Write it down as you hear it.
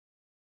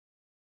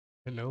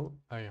Hello,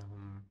 I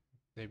am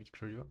David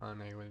Cruz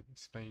and I will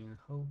explain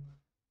how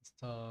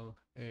install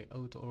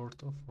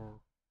autoortho for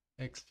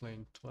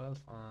XPLANE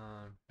 12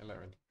 and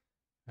 11.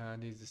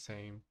 And it's the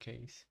same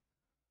case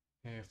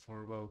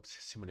for both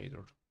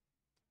simulator.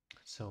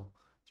 So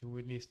you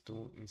will need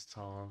to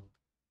install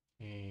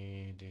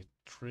the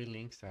three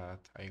links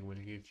that I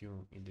will give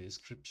you in the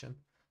description.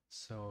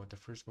 So the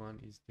first one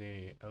is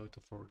the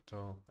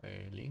autoortho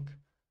link,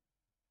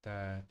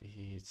 that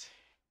is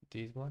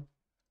this one.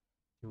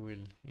 You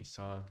will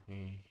install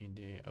in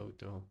the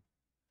auto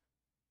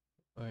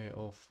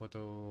of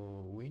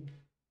photo win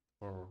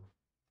for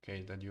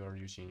case that you are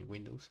using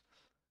Windows.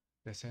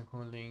 The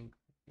second link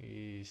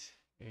is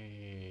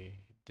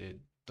the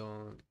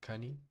Don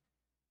Canny.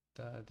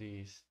 That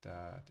is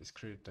the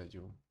script that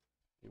you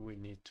will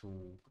need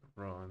to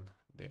run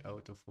the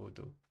auto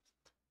photo.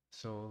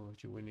 So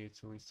you will need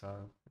to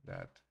install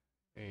that.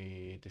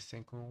 The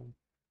second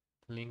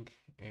link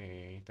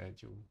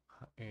that you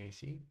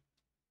see,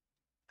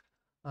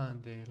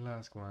 and the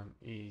last one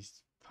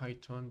is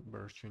Python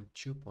version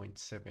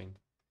 2.7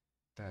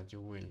 that you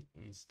will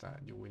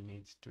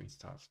need to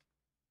install.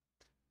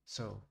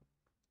 So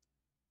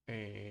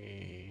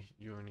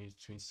you need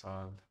to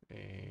install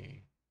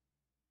the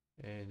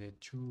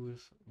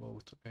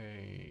both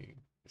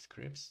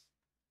scripts,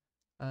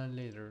 and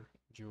later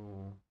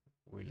you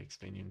will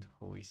explain in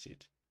how is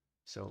it.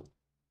 So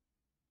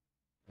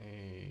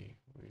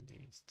we'll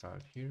install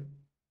here,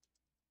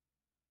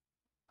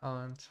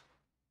 and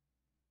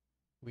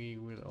we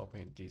will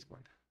open this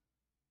one.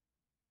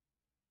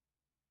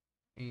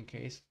 In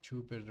case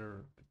to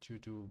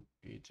do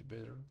it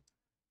better,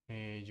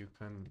 you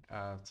can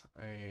add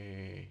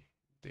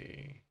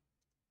the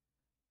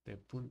the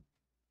point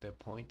the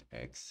point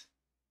X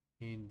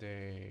in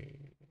the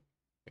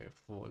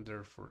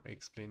folder for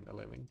explain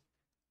 11.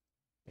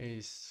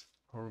 Is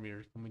for me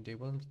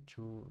recommendable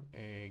to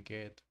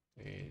get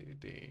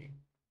the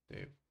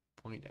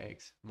point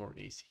X more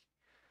easy.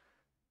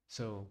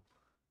 So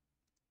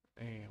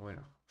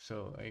bueno,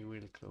 so I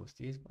will close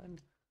this one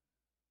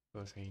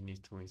because I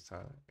need to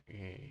install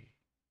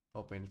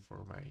open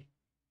for my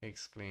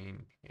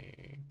explain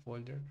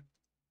folder,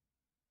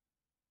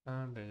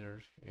 and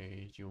later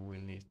you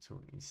will need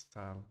to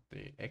install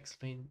the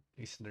explain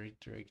scenario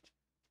direct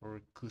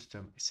for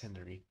custom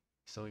scenario.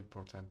 So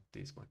important,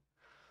 this one.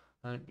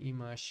 An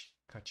image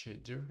cache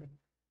there,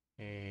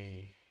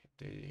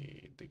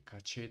 the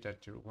cache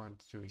that you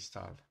want to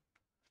install.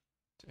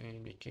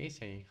 In my case,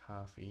 I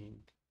have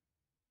in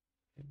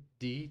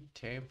the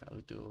temp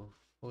auto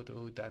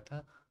photo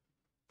data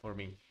for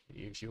me.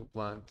 If you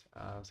want,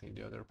 as in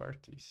the other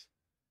parties,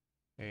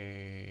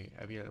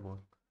 available.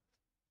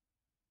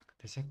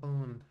 The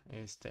second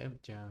step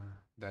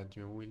that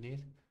you will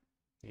need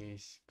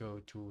is go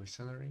to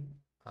scenery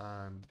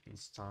and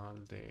install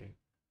the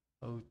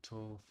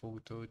auto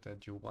photo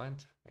that you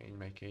want. In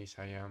my case,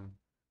 I am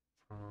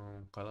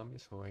from Colombia,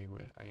 so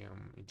I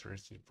am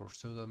interested for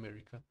South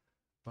America.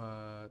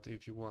 But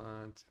if you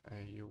want,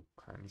 you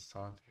can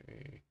install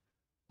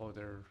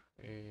other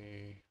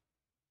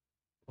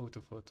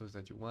auto photos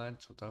that you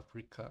want: South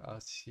Africa,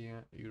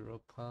 Asia,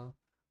 Europe,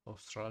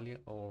 Australia,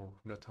 or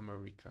North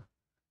America.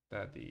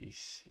 That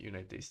is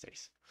United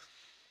States.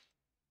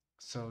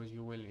 So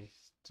you will need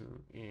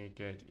to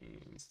get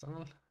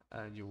installed,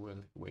 and you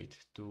will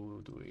wait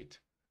to do it.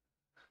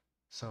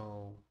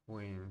 So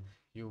when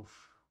you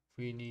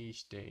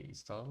finish the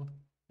install,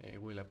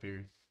 it will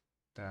appear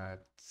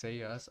that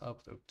say as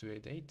up to a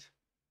date.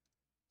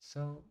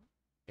 So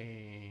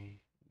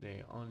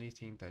the only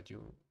thing that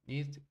you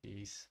need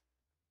is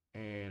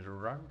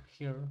run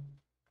here,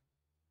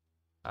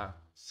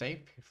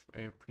 save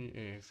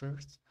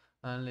first,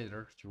 and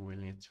later you will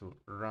need to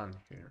run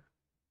here.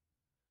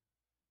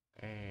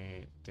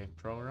 The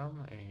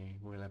program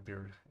will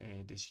appear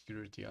the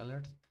security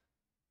alert.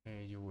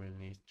 You will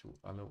need to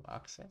allow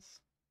access,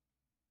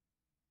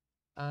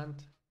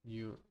 and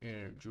your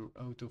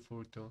auto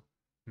photo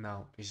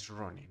now is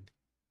running.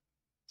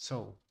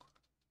 So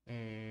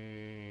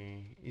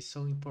it's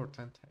so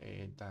important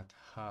that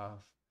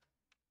have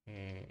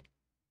uh,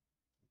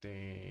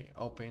 the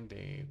open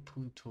the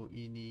punto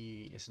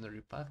ini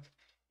scenario pack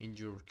in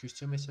your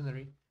custom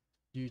scenario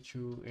due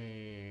to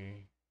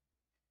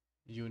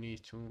you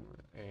need to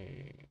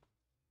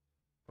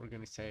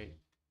organize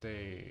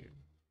the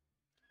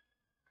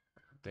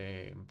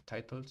the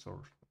titles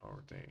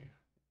or the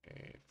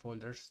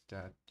folders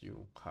that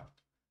you have.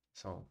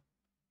 So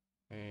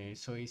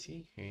so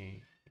easy.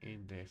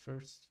 In the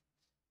first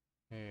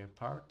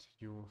part,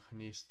 you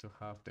need to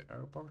have the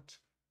airport,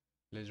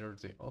 later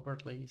the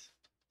overlays,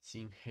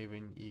 scene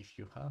heaven if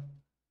you have,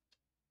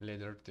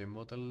 later the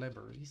model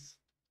libraries,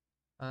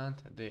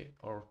 and the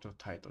ortho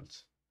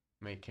titles.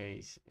 My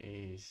case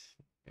is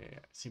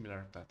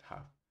similar that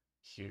have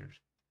here.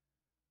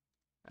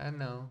 And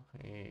now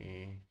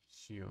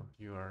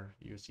you are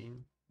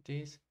using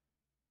this.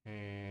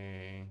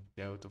 The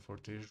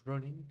autofort is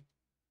running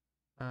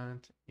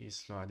and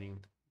is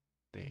loading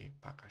the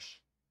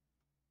package.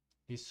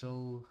 It's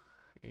so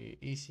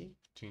easy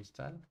to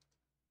install.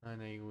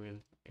 and I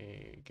will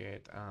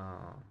get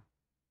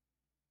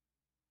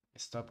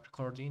stop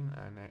recording,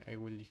 and I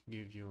will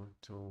give you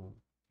to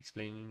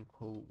explaining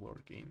how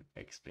work in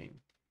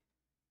explain.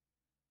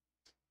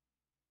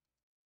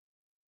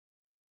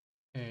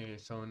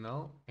 So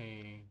now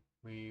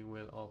we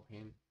will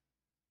open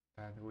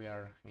that we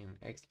are in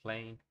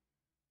explain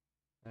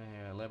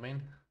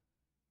 11,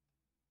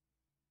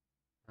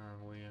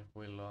 and we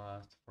will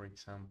ask, for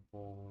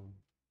example,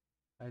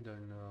 I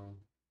don't know,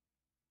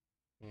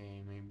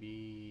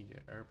 maybe the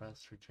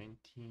Airbus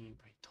 320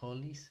 by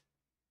Tollis,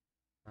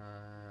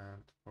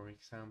 and for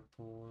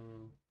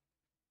example,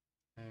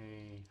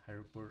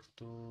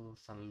 Aeropuerto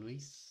San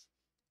Luis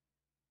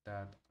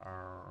that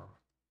are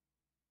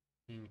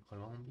in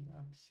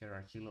Colombia,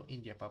 Sierra Kilo,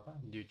 India, Papa,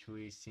 due to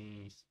it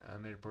is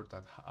an airport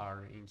that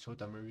are in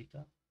South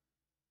America.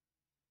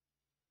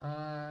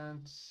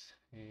 And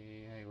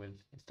I will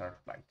start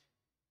flight.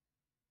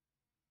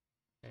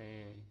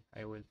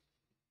 I will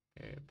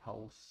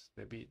pause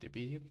the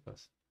video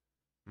because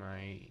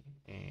my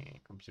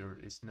computer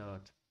is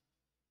not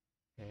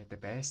the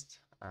best,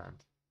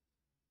 and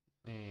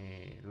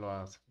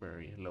load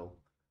very low,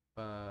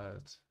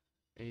 but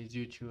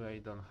due to I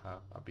don't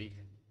have a big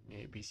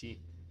PC,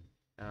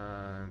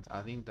 and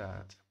I think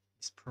that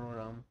this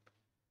program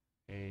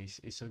is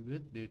so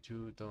good due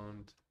to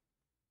don't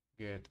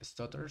get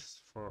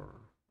stutters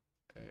for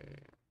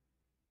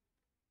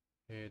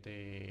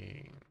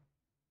the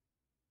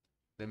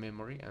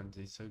memory, and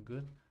it's so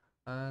good,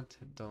 and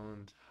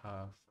don't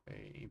have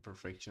a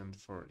imperfection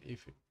for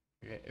if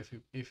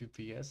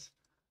FPS,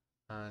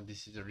 and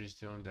this is the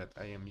reason that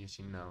I am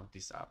using now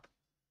this app.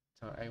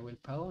 So I will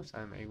pause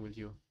and I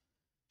will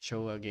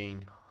show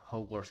again how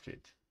works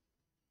it.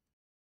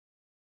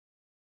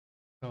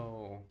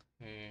 So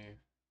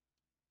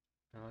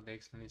now the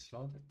explain is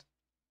loaded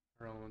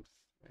around.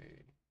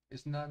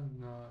 It's not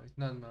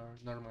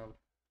normal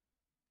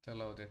to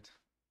load it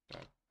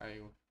that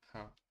I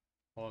have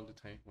all the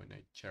time when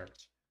I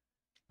charge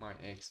my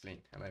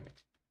explain 11.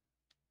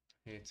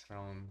 It's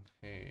around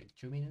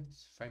 2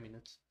 minutes, 5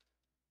 minutes,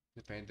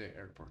 depend the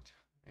airport.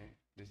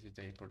 This is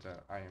the airport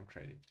that I am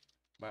creating,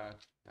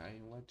 but I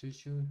want to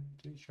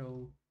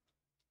show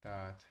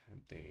that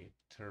the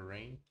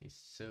terrain is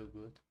so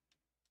good,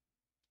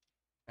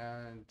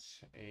 and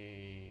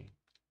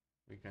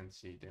we can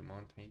see the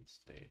mountains,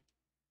 the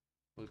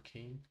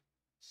volcano,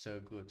 so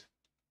good.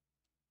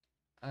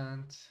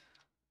 And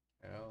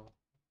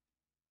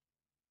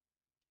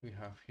we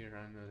have here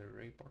another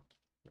report,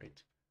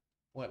 right?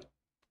 Well,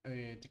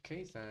 the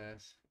case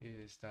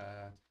is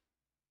that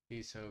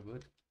is so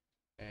good,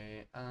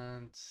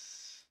 and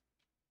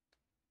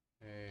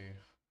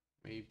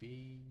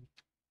maybe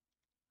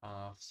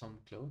some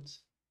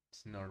clothes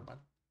it's normal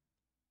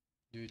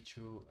due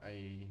to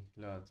I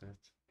loaded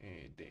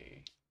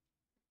the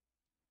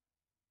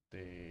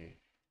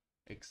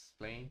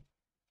explain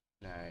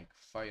like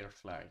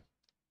Firefly,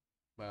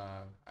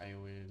 but I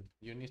will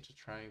you need to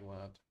try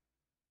what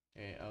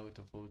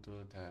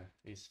autophoto that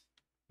is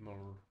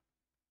more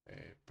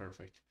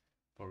perfect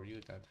for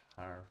you that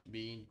are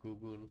being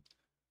Google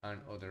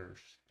and others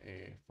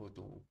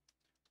photo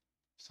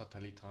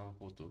satellite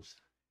photos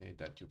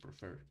that you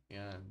prefer,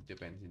 and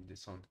depends in the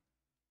sun.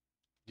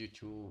 Due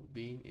to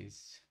being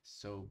is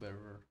so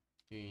better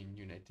in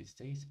United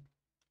States,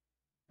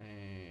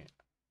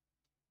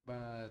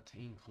 but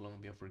in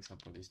Colombia, for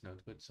example, it's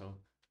not good. So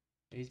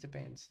it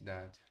depends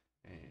that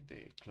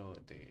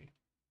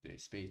the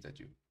space that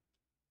you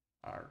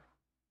are,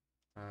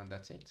 and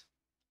that's it.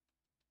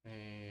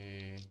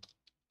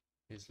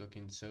 It's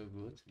looking so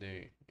good,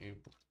 the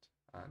airport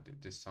and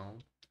the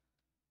sound,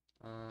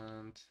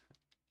 and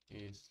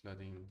it's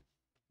loading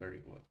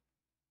very well.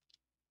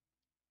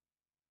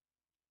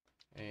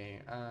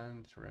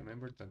 And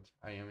remember that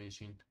I am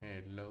using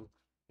a low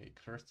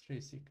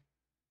characteristic,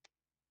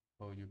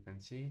 so you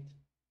can see it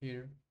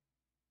here.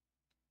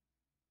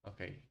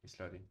 Okay, it's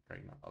loading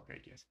right now.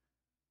 Okay, yes,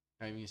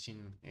 I'm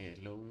using a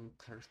low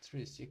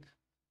characteristic,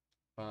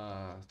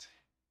 but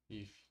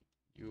if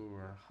you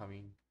are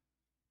having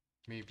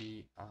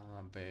maybe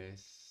a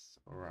best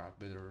or a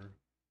better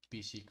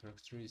PC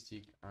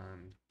characteristic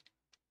and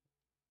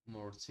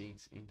more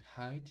things in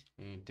height,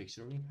 in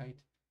texture in height,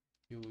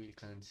 you will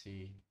can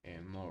see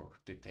more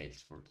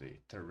details for the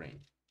terrain.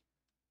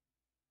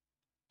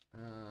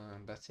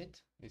 That's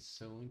it. It's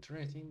so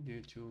interesting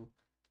due to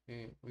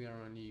we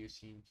are only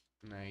using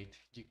 9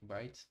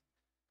 GB,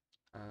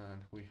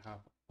 and we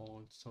have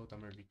all South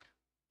America.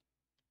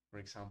 For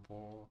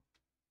example,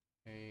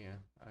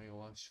 I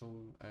was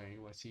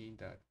seeing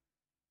that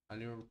a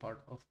little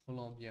part of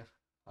Colombia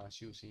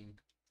is using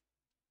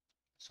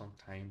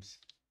sometimes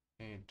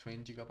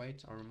 20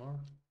 GB or more.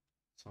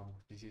 So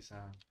this is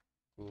a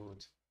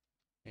good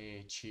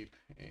cheap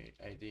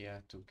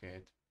idea to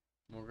get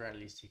more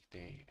realistic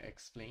the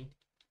explain,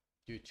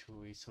 due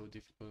to it's so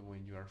difficult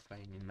when you are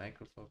flying in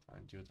Microsoft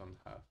and you don't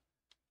have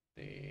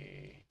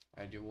the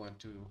and you want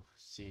to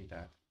see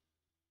that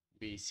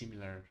be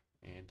similar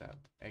that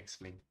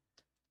explain,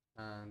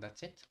 and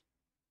that's it.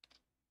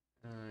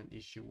 And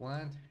if you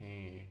want,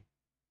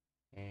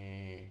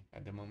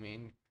 at the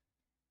moment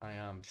I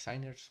am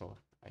designer, so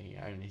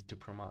I need to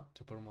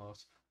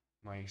promote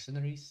my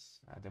sceneries.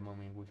 At the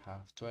moment we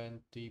have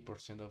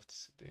 20% of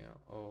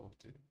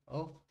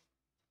off,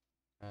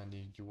 and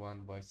if you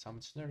want buy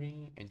some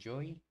scenery,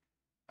 enjoy.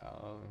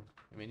 Uh,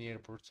 Many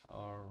airports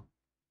are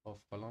of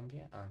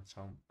Colombia and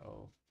some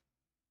of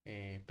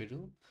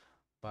Peru,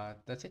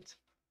 but that's it.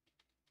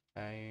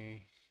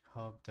 I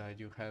hope that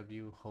you help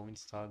you how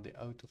install the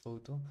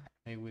autophoto.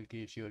 I will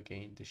give you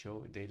again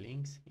the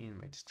links in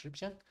my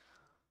description.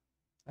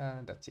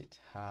 And that's it.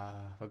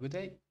 Have a good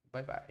day.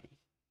 Bye bye.